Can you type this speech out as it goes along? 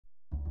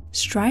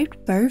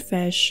Striped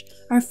burrfish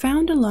are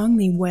found along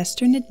the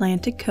western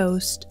Atlantic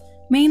coast,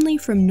 mainly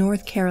from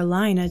North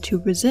Carolina to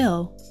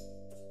Brazil.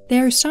 They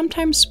are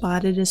sometimes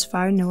spotted as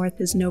far north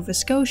as Nova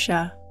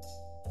Scotia.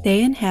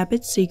 They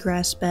inhabit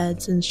seagrass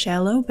beds in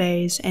shallow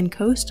bays and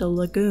coastal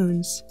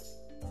lagoons.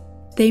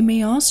 They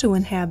may also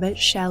inhabit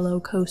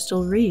shallow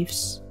coastal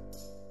reefs.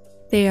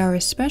 They are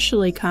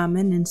especially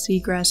common in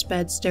seagrass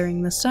beds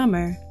during the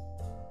summer.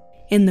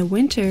 In the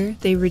winter,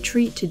 they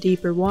retreat to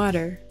deeper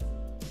water.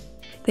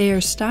 They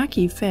are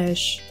stocky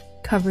fish,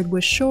 covered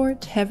with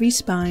short, heavy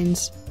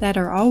spines that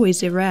are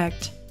always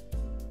erect.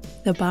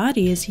 The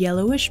body is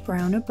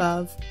yellowish-brown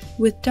above,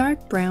 with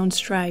dark brown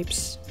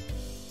stripes.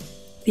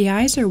 The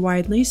eyes are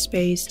widely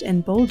spaced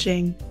and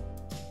bulging.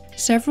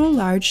 Several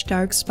large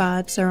dark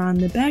spots are on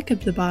the back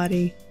of the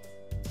body.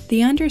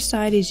 The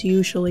underside is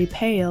usually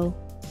pale.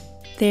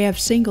 They have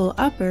single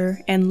upper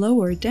and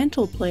lower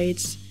dental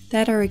plates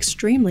that are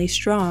extremely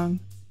strong.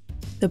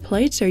 The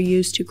plates are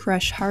used to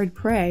crush hard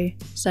prey,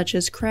 such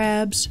as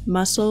crabs,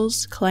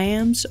 mussels,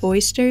 clams,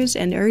 oysters,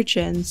 and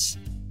urchins.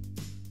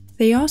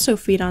 They also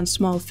feed on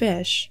small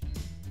fish.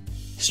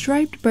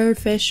 Striped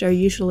burrfish are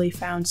usually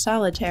found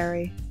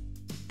solitary.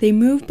 They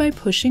move by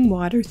pushing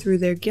water through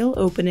their gill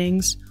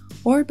openings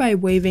or by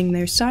waving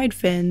their side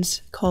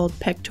fins, called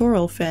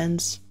pectoral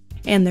fins,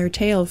 and their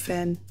tail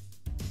fin.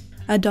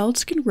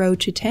 Adults can grow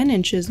to 10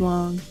 inches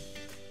long.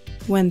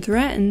 When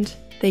threatened,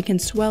 they can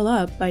swell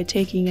up by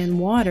taking in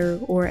water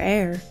or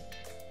air.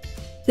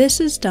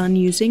 This is done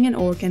using an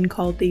organ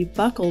called the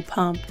buccal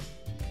pump.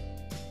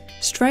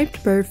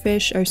 Striped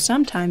burrfish are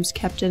sometimes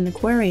kept in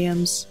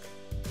aquariums.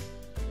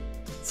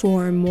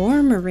 For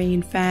more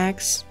marine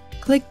facts,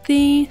 click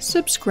the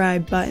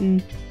subscribe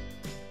button.